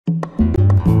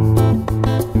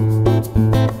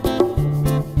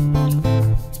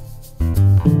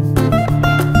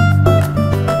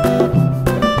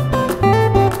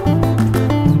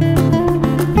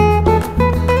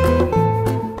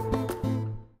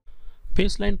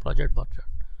baseline project budget.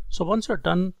 So once you're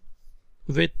done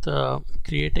with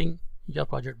creating your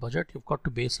project budget, you've got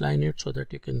to baseline it so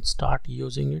that you can start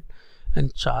using it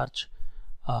and charge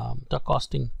the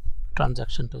costing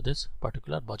transaction to this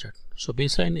particular budget. So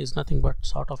baseline is nothing but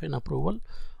sort of an approval,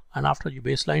 and after you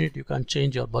baseline it, you can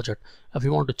change your budget. If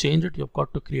you want to change it, you've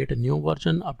got to create a new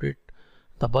version, update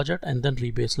the budget, and then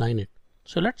re-baseline it.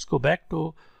 So let's go back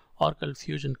to Oracle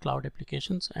Fusion Cloud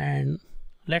Applications and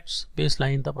let's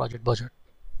baseline the project budget.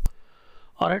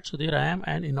 Alright, so there I am,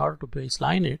 and in order to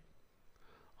baseline it,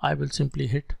 I will simply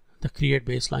hit the create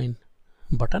baseline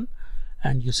button,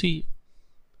 and you see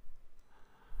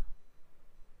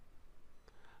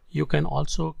you can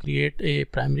also create a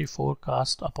primary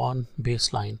forecast upon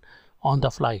baseline on the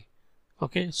fly.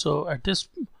 Okay, so at this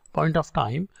point of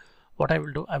time, what I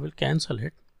will do, I will cancel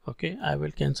it. Okay, I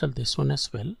will cancel this one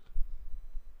as well.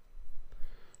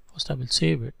 First I will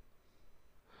save it,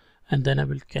 and then I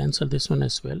will cancel this one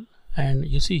as well. And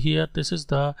you see here, this is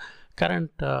the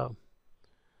current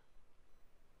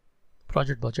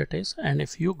project budget is, and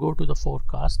if you go to the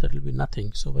forecast, there will be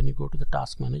nothing. So when you go to the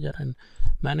task manager and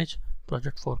manage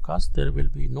project forecast, there will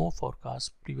be no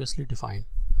forecast previously defined.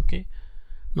 Okay,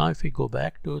 now if we go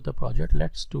back to the project,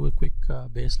 let's do a quick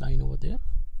baseline over there.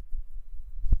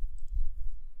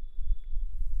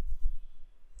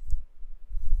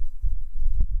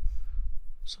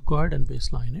 So go ahead and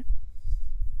baseline it,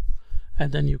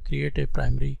 and then you create a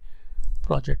primary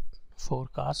project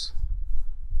forecast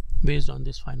based on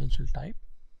this financial type.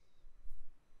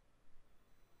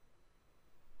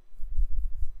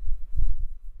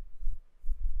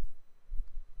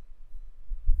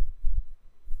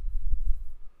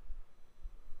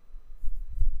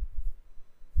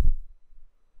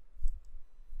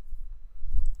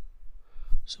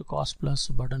 So cost plus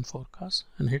burden forecast,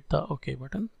 and hit the OK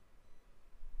button.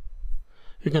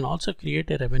 You can also create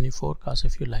a revenue forecast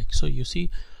if you like. So you see,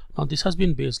 now this has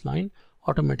been baseline.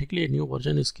 Automatically a new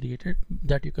version is created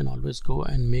that you can always go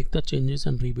and make the changes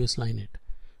and re-baseline it.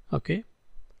 Okay,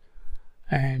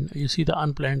 and you see the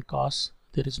unplanned costs,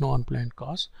 there is no unplanned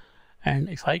cost. And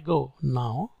if I go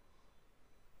now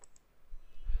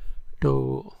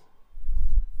to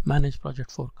manage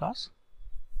project forecast,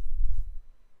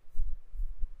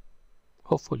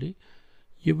 hopefully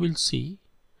you will see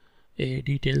a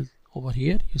detail over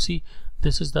here. You see,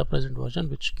 this is the present version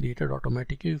which created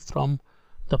automatically from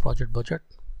the project budget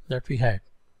that we had.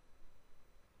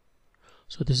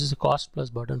 So this is a cost plus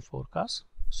burden forecast.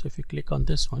 So if you click on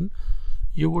this one,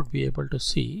 you would be able to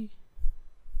see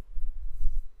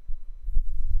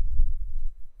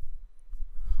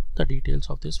the details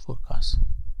of this forecast.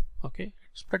 Okay,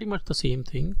 it's pretty much the same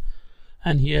thing,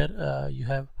 and here you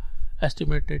have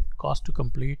estimated cost to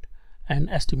complete and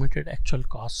estimated actual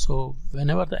cost. So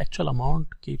whenever the actual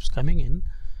amount keeps coming in,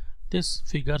 these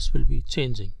figures will be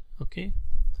changing. Okay,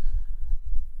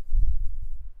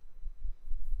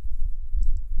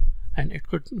 and it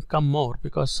could come more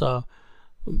because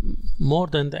more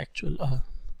than the actual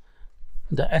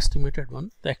the estimated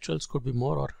one, the actuals could be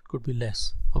more or it could be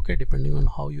less. Okay, depending on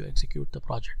how you execute the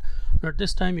project. Now at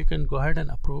this time you can go ahead and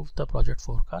approve the project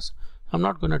forecast. I'm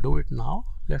not going to do it now.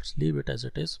 Let's leave it as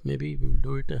it is. Maybe we will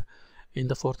do it in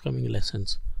the forthcoming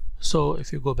lessons. So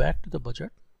if you go back to the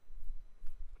budget,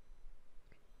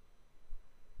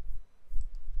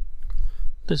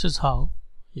 this is how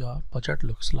your budget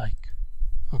looks like.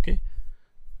 Okay,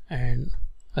 and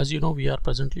as you know, we are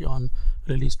presently on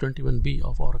release 21B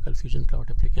of Oracle Fusion Cloud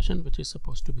Application, which is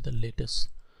supposed to be the latest.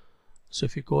 So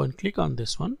if you go and click on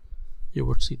this one, you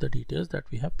would see the details that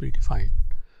we have predefined.